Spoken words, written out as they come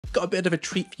Got a bit of a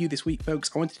treat for you this week,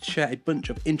 folks. I wanted to share a bunch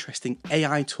of interesting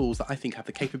AI tools that I think have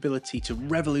the capability to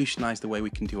revolutionize the way we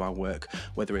can do our work,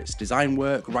 whether it's design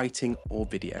work, writing, or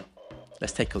video.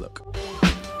 Let's take a look.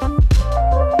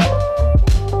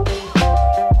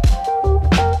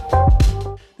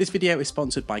 This video is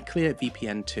sponsored by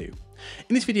ClearVPN 2.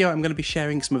 In this video, I'm going to be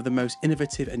sharing some of the most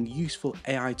innovative and useful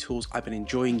AI tools I've been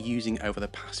enjoying using over the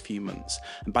past few months.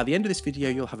 And by the end of this video,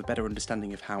 you'll have a better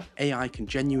understanding of how AI can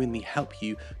genuinely help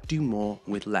you do more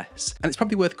with less. And it's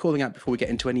probably worth calling out before we get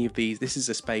into any of these, this is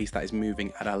a space that is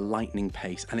moving at a lightning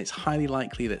pace, and it's highly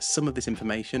likely that some of this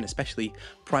information, especially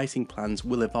pricing plans,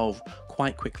 will evolve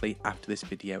quite quickly after this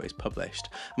video is published.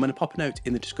 I'm going to pop a note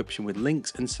in the description with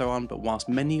links and so on, but whilst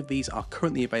many of these are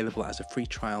currently available as a free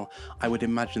trial, I would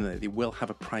imagine that they will have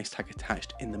a price tag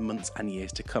attached in the months and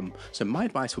years to come. So my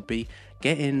advice would be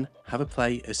get in, have a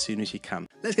play as soon as you can.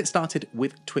 Let's get started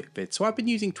with TwitVid. So I've been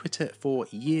using Twitter for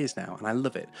years now and I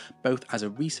love it, both as a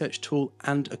research tool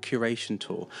and a curation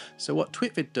tool. So what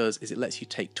TwitVid does is it lets you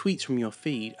take tweets from your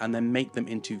feed and then make them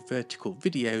into vertical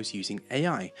videos using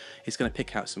AI. It's going to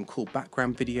pick out some cool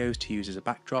background videos to use as a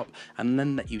backdrop and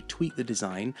then let you tweak the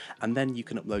design, and then you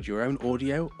can upload your own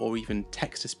audio or even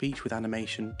text-to-speech with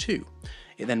animation too.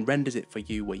 It then renders it for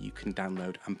you where you can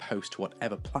download and post to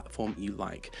whatever platform you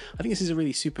like. I think this is a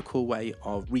really super cool way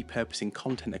of repurposing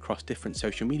content across different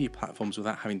social media platforms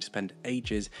without having to spend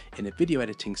ages in a video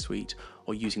editing suite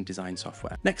or using design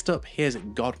software. Next up, here's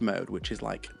God Mode, which is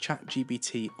like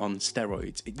ChatGPT on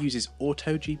steroids. It uses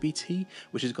AutoGPT,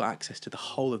 which has got access to the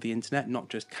whole of the internet, not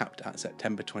just capped at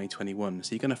September 2021.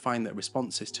 So you're going to find that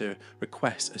responses to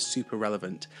requests are super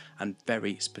relevant and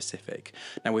very specific.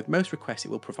 Now, with most requests,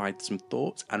 it will provide some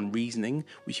thoughts and reasoning,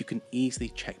 which you can easily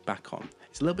check back on.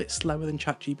 It's a little bit slower than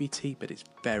ChatGPT, but it's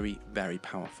very, very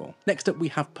powerful. Next up, we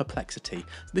have Perplexity.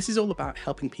 This is all about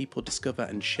helping people discover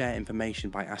and share information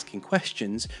by asking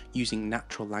questions using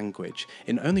natural language.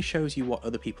 It not only shows you what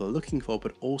other people are looking for,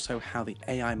 but also how the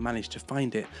AI managed to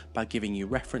find it by giving you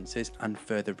references and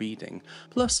further reading,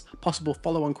 plus possible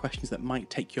follow-on questions that might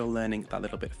take your learning that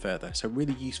little bit further. So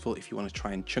really useful if you want to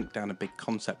try and chunk down a big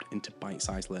concept into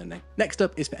bite-sized learning. Next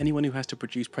up is for anyone who has to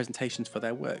produce presentations for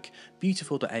their work.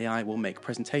 Beautiful.ai will make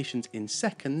presentations in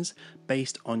seconds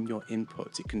based on your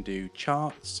inputs. It can do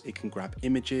charts, it can grab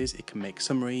images, it can make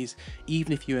summaries.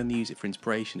 Even if you only use it for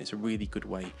inspiration, it's a really good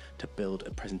way to build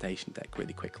a presentation deck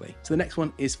really quickly. So the next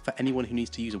one is for anyone who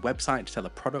needs to use a website to sell a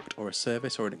product or a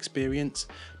service or an experience.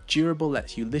 Durable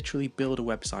lets you literally build a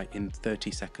website in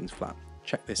 30 seconds flat.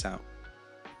 Check this out.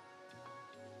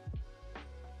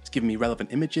 Giving me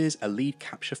relevant images, a lead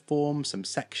capture form, some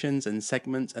sections and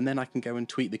segments, and then I can go and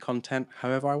tweak the content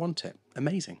however I want it.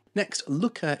 Amazing. Next,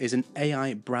 Looker is an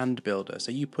AI brand builder.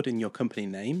 So you put in your company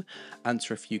name,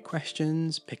 answer a few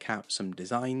questions, pick out some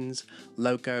designs,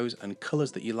 logos and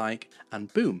colors that you like,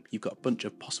 and boom, you've got a bunch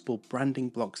of possible branding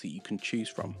blocks that you can choose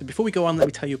from. But before we go on, let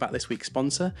me tell you about this week's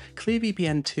sponsor.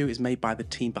 ClearVPN 2 is made by the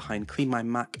team behind Clean My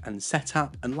Mac and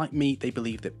Setup, and like me, they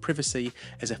believe that privacy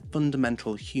is a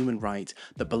fundamental human right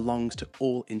that belongs to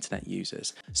all internet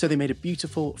users. So they made a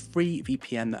beautiful free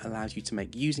VPN that allows you to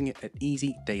make using it an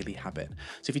easy daily habit.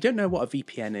 So if you don't know what a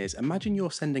VPN is, imagine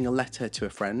you're sending a letter to a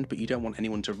friend, but you don't want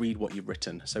anyone to read what you've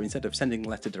written. So instead of sending the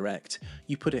letter direct,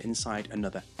 you put it inside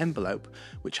another envelope,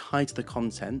 which hides the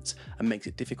contents and makes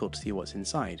it difficult to see what's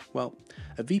inside. Well,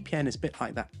 a VPN is a bit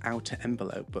like that outer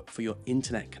envelope, but for your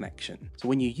internet connection. So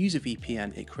when you use a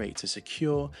VPN, it creates a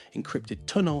secure, encrypted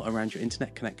tunnel around your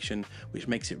internet connection, which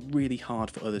makes it really hard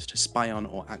for others to spy on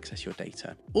or access your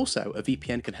data. Also, a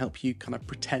VPN can help you kind of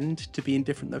pretend to be in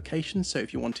different locations. So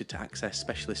if you wanted to access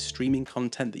specialist streaming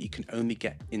content that you can only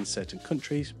get in certain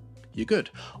countries, you're good.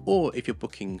 Or if you're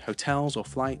booking hotels or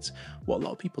flights, what a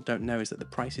lot of people don't know is that the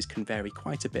prices can vary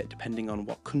quite a bit depending on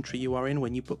what country you are in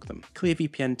when you book them.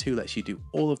 ClearVPN 2 lets you do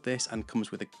all of this and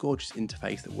comes with a gorgeous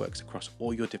interface that works across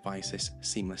all your devices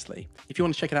seamlessly. If you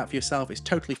want to check it out for yourself, it's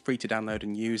totally free to download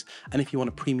and use, and if you want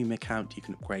a premium account, you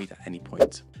can upgrade at any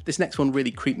point. This next one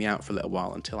really creeped me out for a little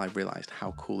while until I realized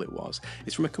how cool it was.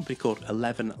 It's from a company called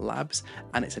 11 Labs,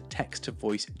 and it's a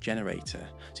text-to-voice generator.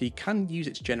 So you can use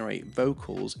it to generate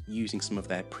vocals using some of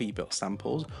their pre-built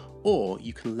samples, or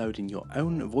you can load in your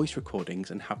own voice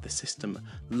recordings and have the system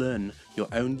learn your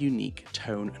own unique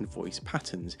tone and voice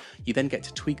patterns. You then get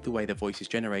to tweak the way the voice is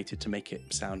generated to make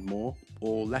it sound more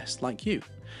or less like you.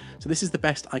 So this is the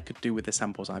best I could do with the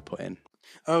samples I put in.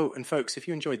 Oh, and folks, if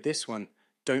you enjoyed this one,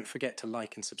 Don't forget to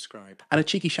like and subscribe. And a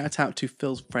cheeky shout out to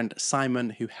Phil's friend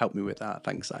Simon, who helped me with that.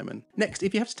 Thanks, Simon. Next,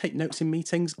 if you have to take notes in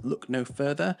meetings, look no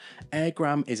further.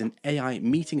 Airgram is an AI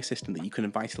meeting assistant that you can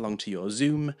invite along to your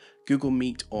Zoom, Google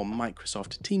Meet, or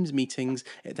Microsoft Teams meetings.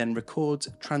 It then records,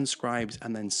 transcribes,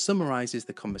 and then summarizes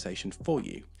the conversation for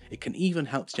you. It can even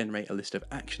help to generate a list of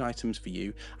action items for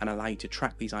you and allow you to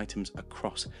track these items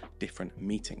across different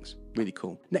meetings. Really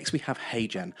cool. Next we have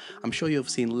HeyGen. I'm sure you've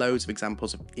seen loads of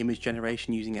examples of image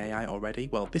generation using AI already.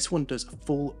 Well, this one does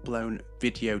full-blown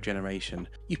video generation.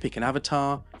 You pick an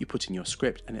avatar, you put in your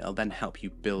script, and it'll then help you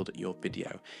build your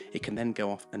video. It can then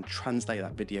go off and translate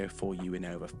that video for you in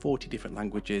over 40 different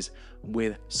languages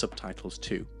with subtitles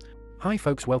too. Hi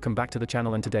folks, welcome back to the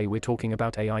channel, and today we're talking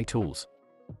about AI tools.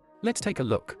 Let's take a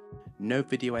look. No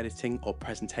video editing or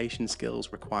presentation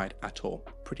skills required at all.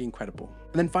 Pretty incredible.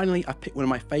 And then finally, I picked one of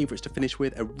my favorites to finish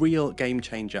with, a real game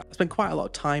changer. I spend quite a lot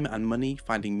of time and money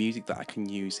finding music that I can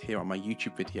use here on my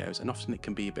YouTube videos, and often it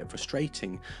can be a bit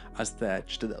frustrating as they're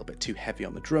just a little bit too heavy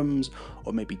on the drums,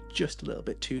 or maybe just a little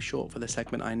bit too short for the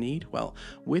segment I need. Well,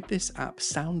 with this app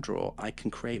SoundDraw, I can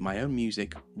create my own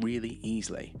music really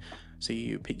easily. So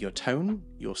you pick your tone,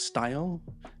 your style,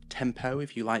 tempo.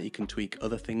 If you like, you can tweak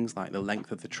other things like the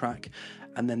length of the track,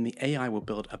 and then the AI will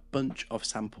build a bunch of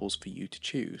samples for you to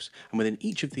choose. And within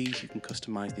each of these, you can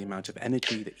customize the amount of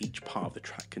energy that each part of the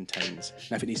track contains.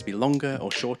 Now, if it needs to be longer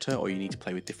or shorter, or you need to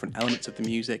play with different elements of the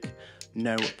music,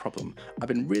 no problem. I've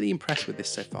been really impressed with this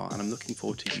so far, and I'm looking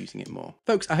forward to using it more.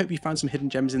 Folks, I hope you found some hidden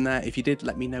gems in there. If you did,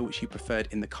 let me know which you preferred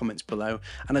in the comments below.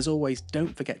 And as always,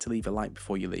 don't forget to leave a like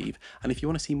before you leave. And if you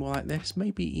want to see more like this,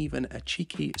 maybe even a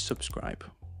cheeky subscribe.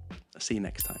 I'll see you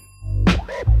next time.